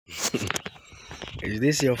Is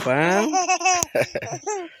this your farm?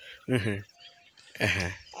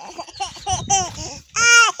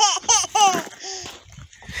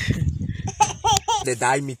 The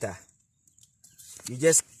diameter, you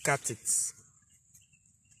just cut it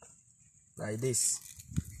like this.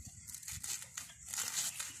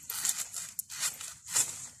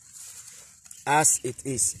 As it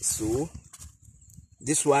is, so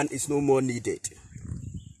this one is no more needed.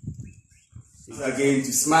 Again,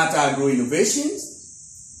 to Smart Agro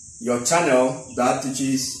Innovations, your channel that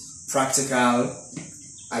teaches practical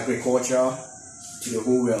agriculture to the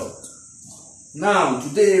whole world. Now,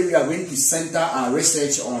 today we are going to center our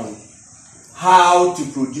research on how to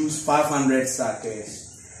produce 500 suckers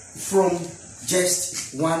from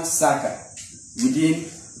just one sucker within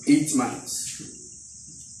 8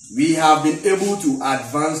 months. We have been able to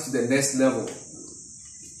advance to the next level.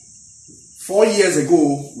 4 years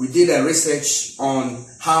ago, we did a research on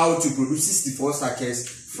how to produce 64 suckers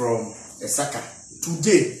from a sucker.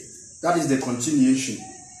 Today, that is the continuation.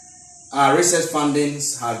 Our research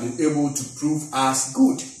findings have been able to prove us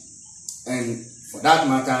good. And for that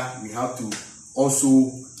matter, we have to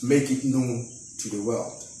also make it known to the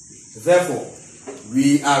world. Therefore,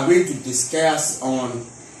 we are going to discuss on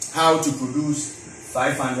how to produce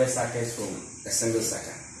 500 suckers from a single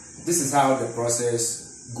sucker. This is how the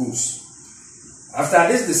process goes. After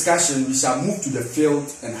this discussion, we shall move to the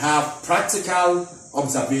field and have practical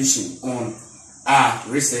observation on our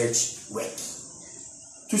research work.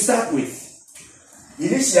 To start with,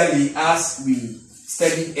 initially, as we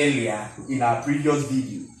studied earlier in our previous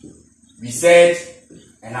video, we said,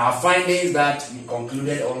 and our findings that we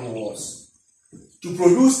concluded on was, to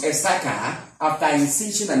produce a sucker after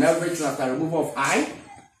incision and everything after removal of eye,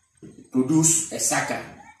 produce a sucker.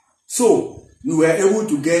 So, we were able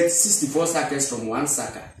to get 64 suckers from one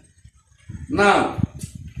sucker. Now,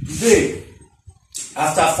 today,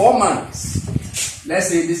 after 4 months, let's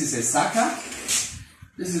say this is a sucker.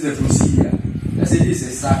 This is the procedure. Let's say this is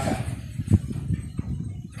a sucker,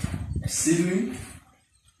 a seedling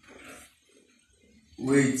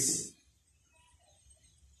with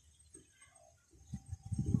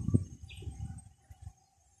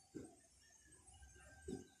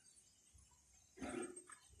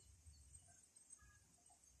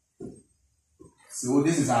so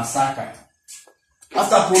this is our sucker.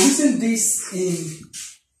 After producing this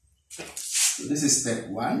this is step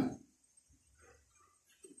 1.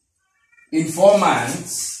 In 4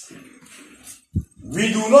 months,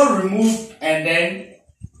 we do not remove and then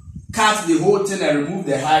cut the whole thing and remove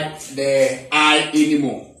the eye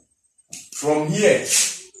anymore. From here,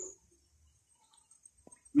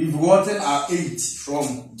 we've gotten our 8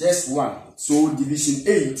 from just 1. So division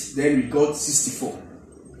 8, then we got 64.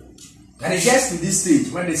 And it gets to this stage.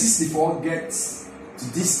 When the 64 gets to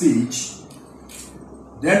this stage,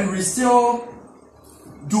 then we still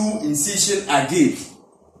do incision again.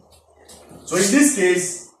 So in this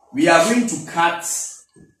case, we are going to cut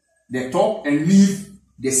the top and leave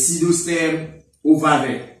the pseudostem over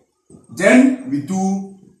there. Then we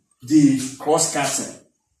do the cross-cutting.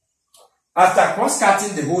 After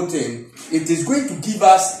cross-cutting the whole thing, it is going to give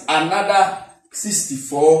us another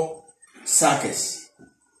 64 suckers.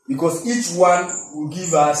 Because each one will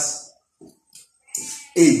give us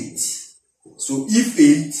 8. So if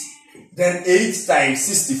 8, then 8 times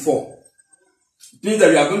 64. Means that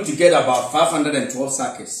we are going to get about 512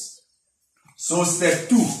 suckers. So step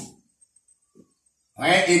 2.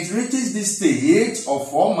 When it reaches this stage of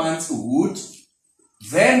 4 months old,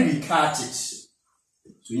 then we cut it.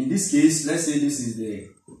 So in this case, let's say this is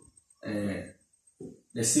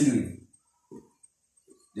the seedling.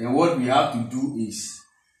 Then what we have to do is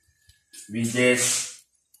we just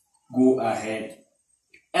go ahead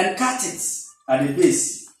and cut it at the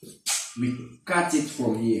base. We cut it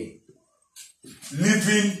from here,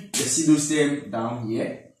 leaving the pseudostem down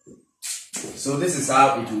here. So this is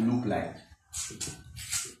how it will look like.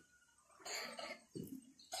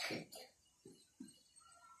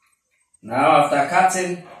 Now after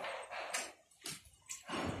cutting,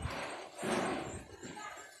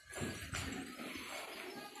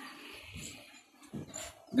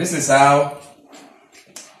 this is how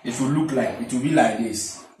it will look like. It will be like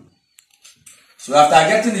this. So after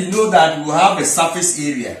getting it, you know that we will have a surface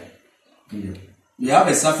area. We have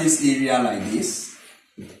a surface area like this.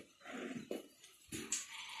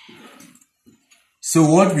 So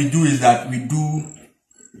what we do is that we do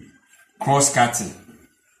cross cutting.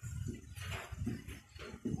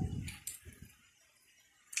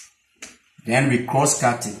 Then we cross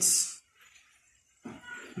cut it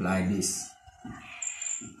like this.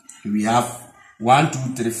 We have 1, 2,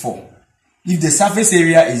 3, 4. If the surface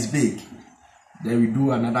area is big, Then we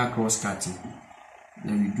do another cross cutting.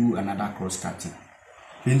 Then we do another cross cutting.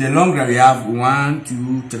 In the long run, we have 1,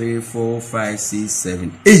 2, 3, 4, 5, 6,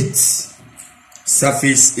 7, 8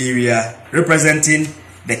 surface area representing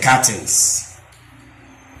the cuttings.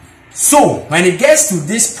 So when it gets to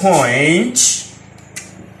this point,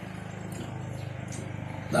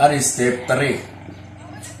 that is step 3.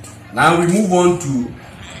 Now we move on to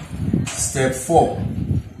step 4.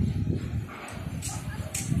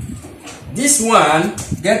 This one,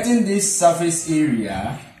 getting this surface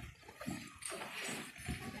area,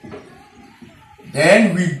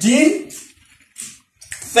 then within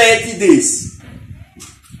 30 days,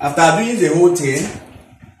 after doing the whole thing,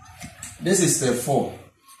 this is step 4.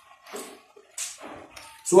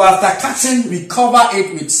 So after cutting, we cover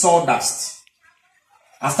it with sawdust.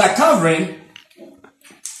 After covering,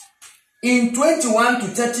 in 21 to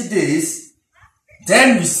 30 days,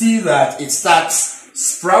 then we see that it starts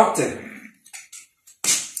sprouting.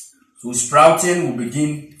 So sprouting will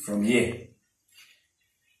begin from here.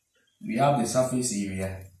 We have the surface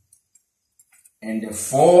area and the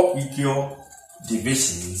 4 equal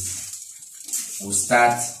divisions will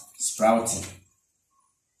start sprouting.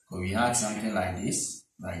 So we had something like this,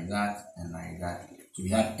 like that, and like that. So we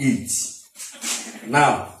have 8.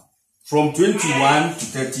 Now, from 21 to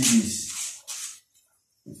 30 days,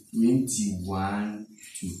 21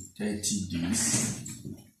 to 30 days,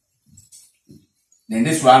 then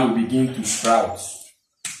this one will begin to sprout.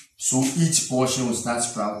 So each portion will start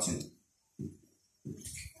sprouting.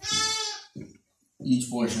 Each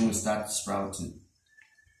portion will start sprouting.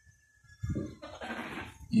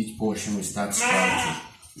 Each portion will start sprouting.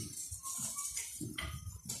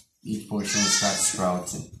 Each portion will start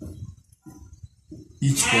sprouting.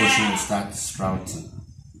 Each portion will start sprouting.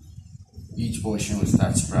 Each portion will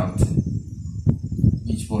start sprouting.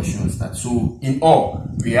 Each portion will start. So in all,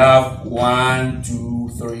 we have 1, 2,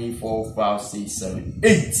 3, 4, 5, 6, 7,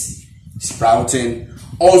 8 sprouting,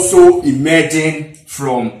 also emerging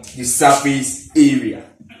from the surface area.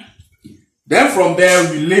 Then from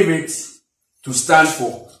there, we leave it to stand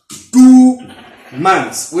for 2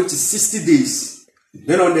 months, which is 60 days.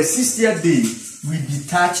 Then on the 60th day, we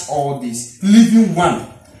detach all this, leaving one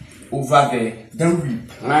over there. Then we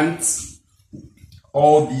plant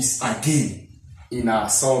all this again in our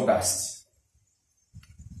sawdust.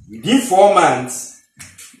 Within 4 months,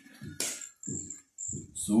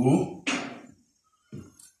 so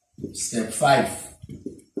step 5,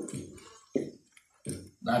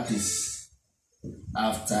 that is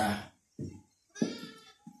after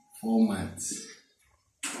 4 months.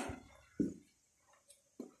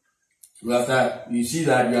 So after you see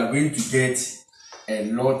that you are going to get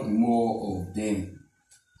a lot more of them,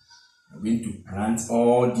 you are going to plant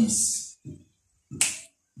all this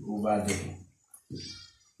over there.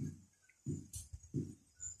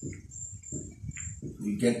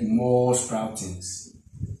 We get more sproutings.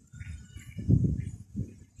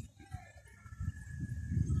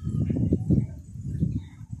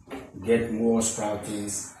 Get more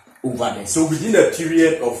sproutings over there. So within a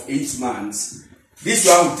period of 8 months, this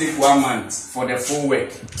one will take 1 month for the full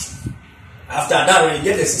work. After that, when you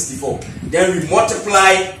get the 64, then we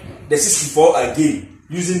multiply the 64 again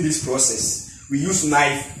using this process. We use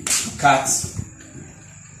knife to cut.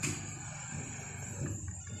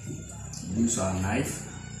 Use our knife.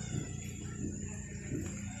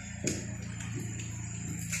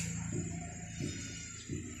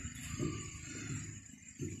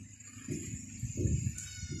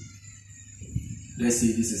 Let's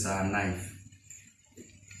see, this is our knife.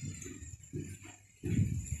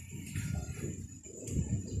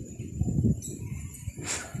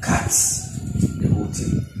 Cuts the whole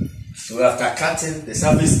thing. So after cutting, the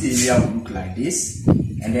surface area will look like this,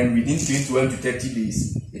 and then within 21 to 30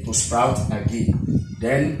 days, it will sprout again.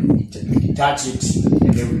 Then we detach it,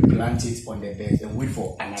 and then we plant it on the bed and wait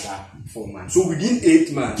for another 4 months. So within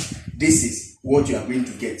 8 months, this is what you are going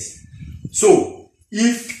to get. So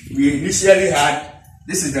if we initially had,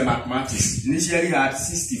 this is the mathematics, initially had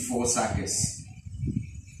 64 suckers,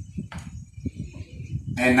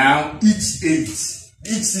 and now each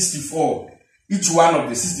 64, each one of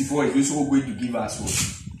the 64 is also going to give us what?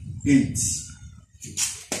 8.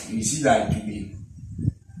 You see that to be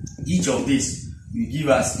each of these will give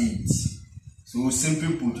us 8. So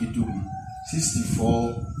simply put, it will be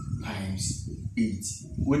 64 times 8,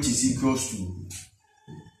 which is equals to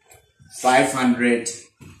 512.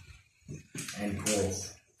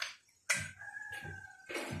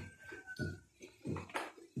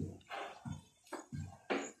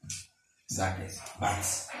 Exactly. But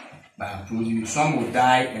some will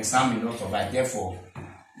die and some will not survive. Therefore,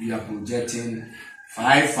 we are projecting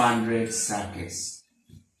 500 suckers.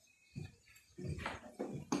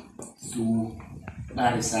 So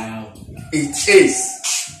that is how it is.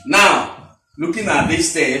 Now, looking at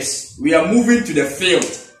these steps, we are moving to the field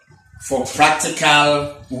for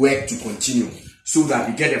practical work to continue so that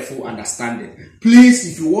we get a full understanding. Please,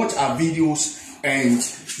 if you watch our videos and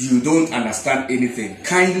you don't understand anything,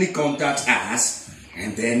 kindly contact us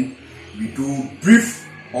and then we do brief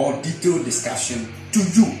or detailed discussion to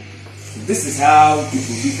you. This is how you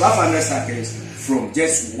produce 500 suckers from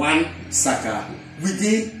just one sucker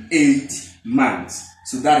within 8 months.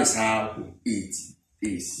 So that is how it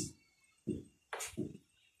is.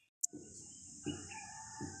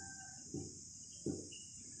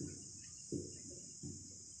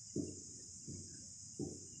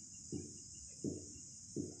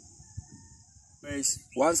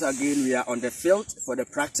 Once again, we are on the field for the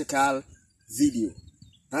practical video.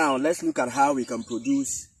 Now let's look at how we can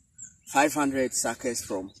produce 500 suckers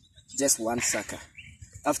from just one sucker.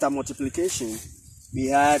 After multiplication, we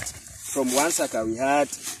had from one sucker we had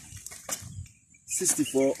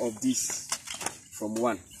 64 of these from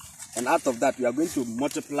one, and out of that we are going to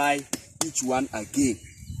multiply each one again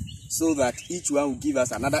so that each one will give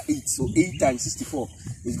us another 8. So 8 times 64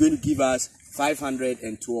 is going to give us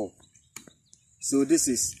 512. So this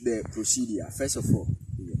is the procedure. First of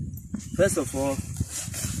all,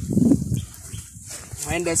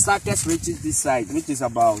 when the suckers reaches this size, which is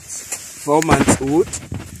about 4 months old,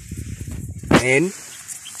 then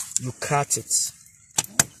you cut it.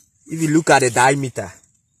 If you look at the diameter,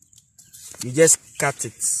 you just cut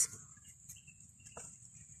it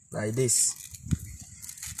like this.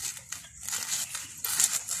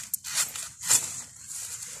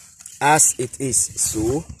 As it is,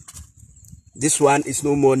 so this one is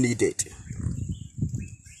no more needed.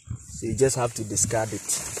 So you just have to discard it.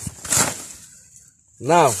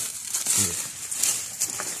 Now,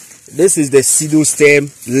 this is the pseudo stem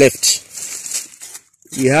left.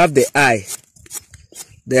 We have the eye.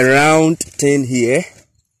 The round thing here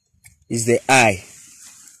is the eye.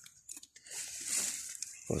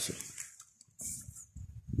 Also.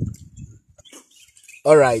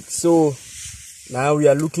 Alright, so now we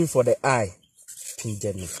are looking for the eye.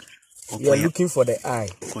 We are looking for the eye.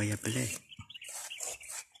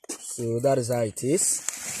 So that is how it is.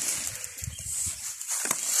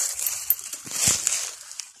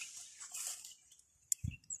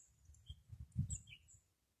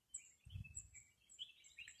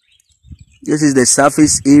 This is the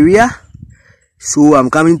surface area. So I'm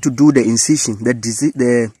coming to do the incision, the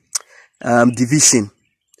division.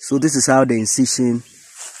 So this is how the incision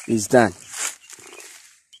is done.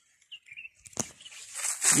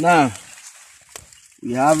 Now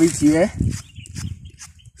we have it here.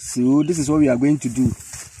 So this is what we are going to do.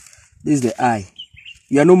 This is the eye.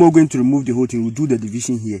 We are no more going to remove the whole thing. We'll do the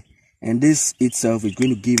division here, and this itself is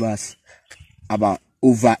going to give us about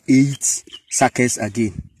over 8 suckers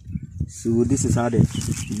again. So this is how the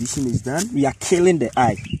division is done. We are killing the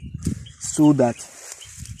eye so that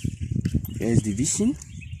there's division,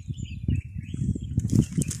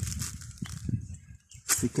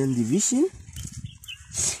 second division,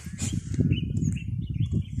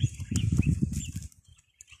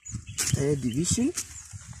 third division,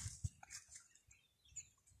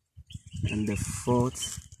 and the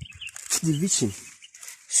fourth division.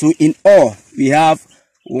 So in all we have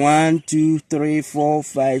 1, 2, 3, 4,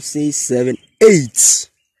 5, 6, 7, 8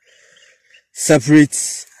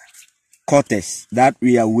 separate quarters that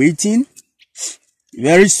we are waiting.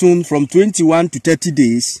 Very soon, from 21 to 30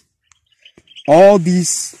 days, all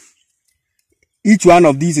these, each one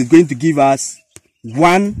of these is going to give us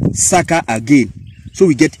 1 sucker again. So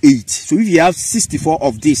we get 8. So if you have 64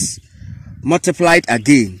 of this multiplied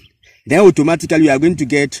again, then automatically we are going to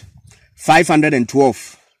get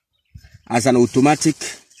 512 as an automatic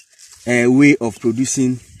way of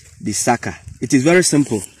producing the sucker. It is very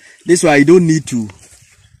simple. This is why you don't need to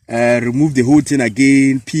remove the whole thing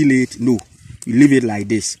again, peel it. No, you leave it like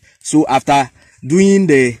this. So after doing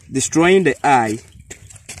destroying the eye,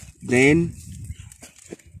 then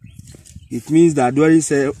it means that during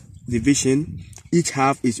cell division, each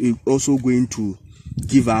half is also going to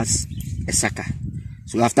give us a sucker.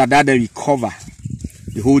 So after that, then we cover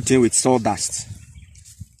the whole thing with sawdust.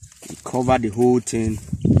 We cover the whole thing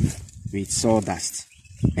with sawdust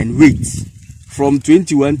and wait. From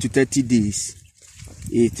 21 to 30 days,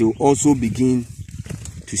 it will also begin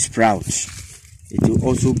to sprout. It will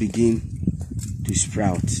also begin to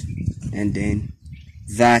sprout, and then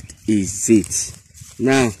that is it.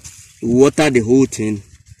 Now we water the whole thing,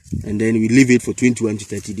 and then we leave it for 21 to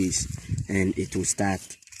 30 days, and it will start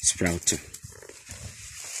sprouting.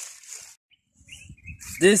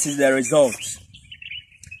 This is the result.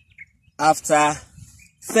 After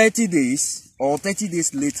 30 days or 30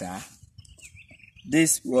 days later,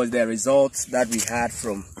 this was the result that we had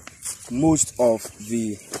from most of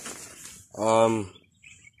the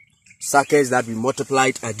suckers that we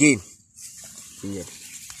multiplied again. Yeah.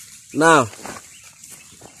 Now,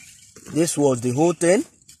 this was the whole thing.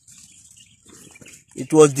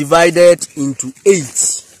 It was divided into 8.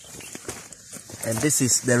 And this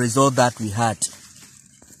is the result that we had.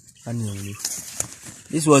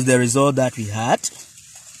 This was the result that we had.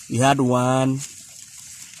 We had 1,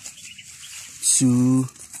 2,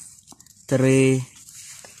 3,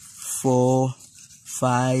 4,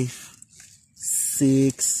 5,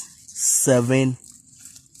 6, 7,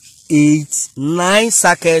 8, 9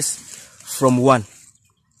 suckers from 1.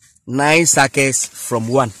 9 suckers from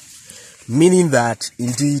 1. Meaning that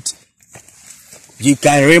indeed you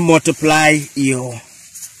can re-multiply your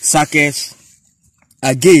suckers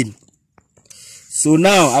again. So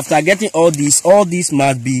now, after getting all these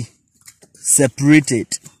must be separated.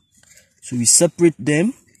 So we separate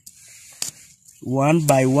them one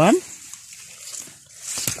by one.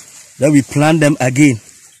 Then we plant them again.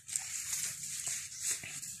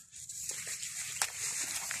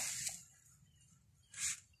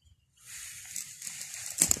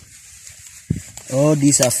 All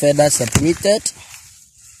these are further separated.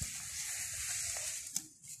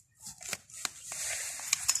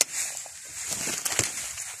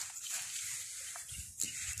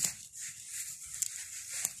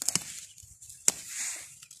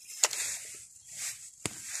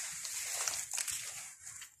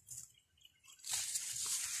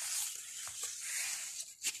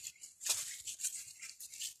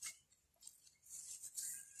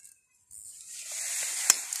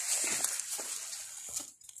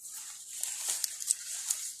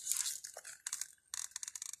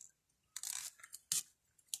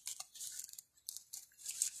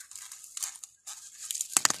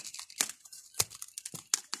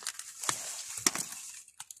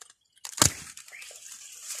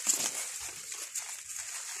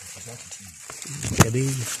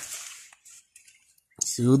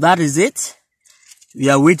 So that is it. We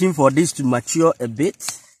are waiting for this to mature a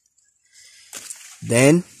bit.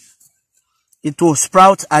 Then it will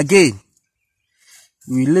sprout again.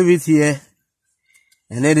 We leave it here,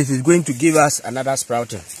 and then it is going to give us another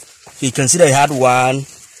sprouting. So you can see that we had 1,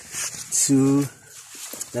 2,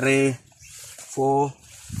 3, 4,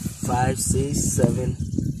 5, 6, 7,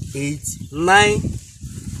 8, 9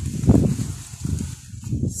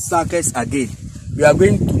 suckers again. We are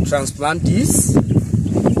going to transplant this on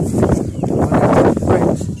a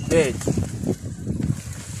different bed,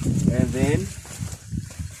 and then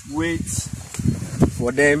wait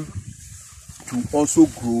for them to also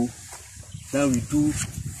grow. Then we do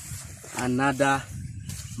another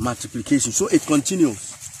multiplication. So it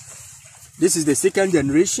continues. This is the second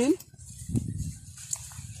generation.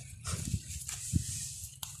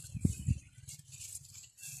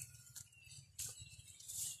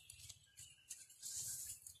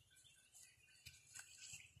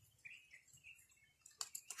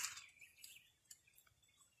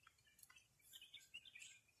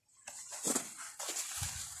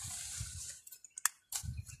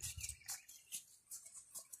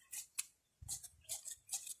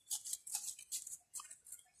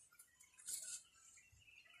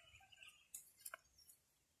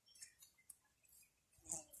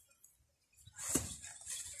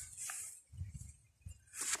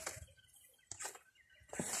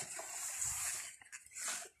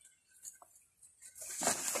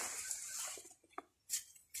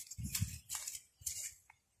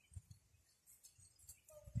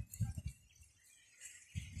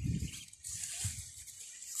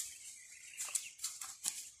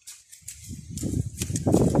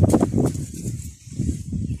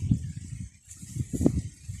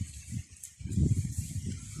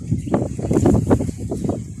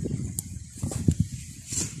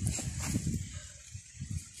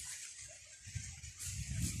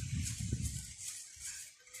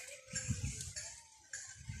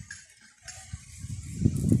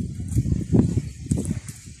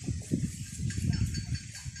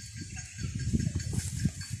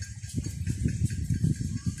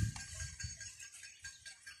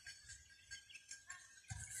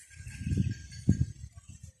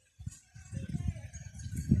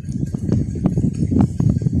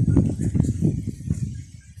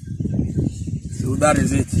 That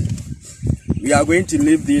is it. We are going to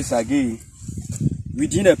leave this again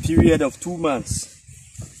within a period of 2 months.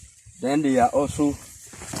 Then they are also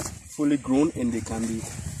fully grown and they can be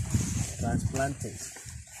transplanted.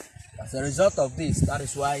 As a result of this, that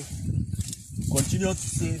is why continue to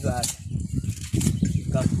say that you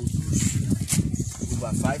can produce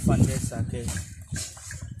over 500 sackets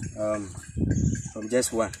from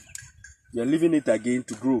just one. We are leaving it again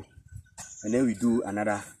to grow, and then we do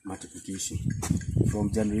another multiplication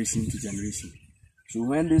from generation to generation. So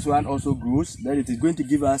when this one also grows, then it is going to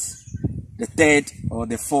give us the third or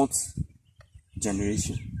the fourth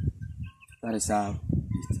generation. That is how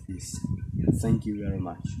it is. Thank you very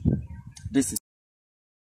much. This is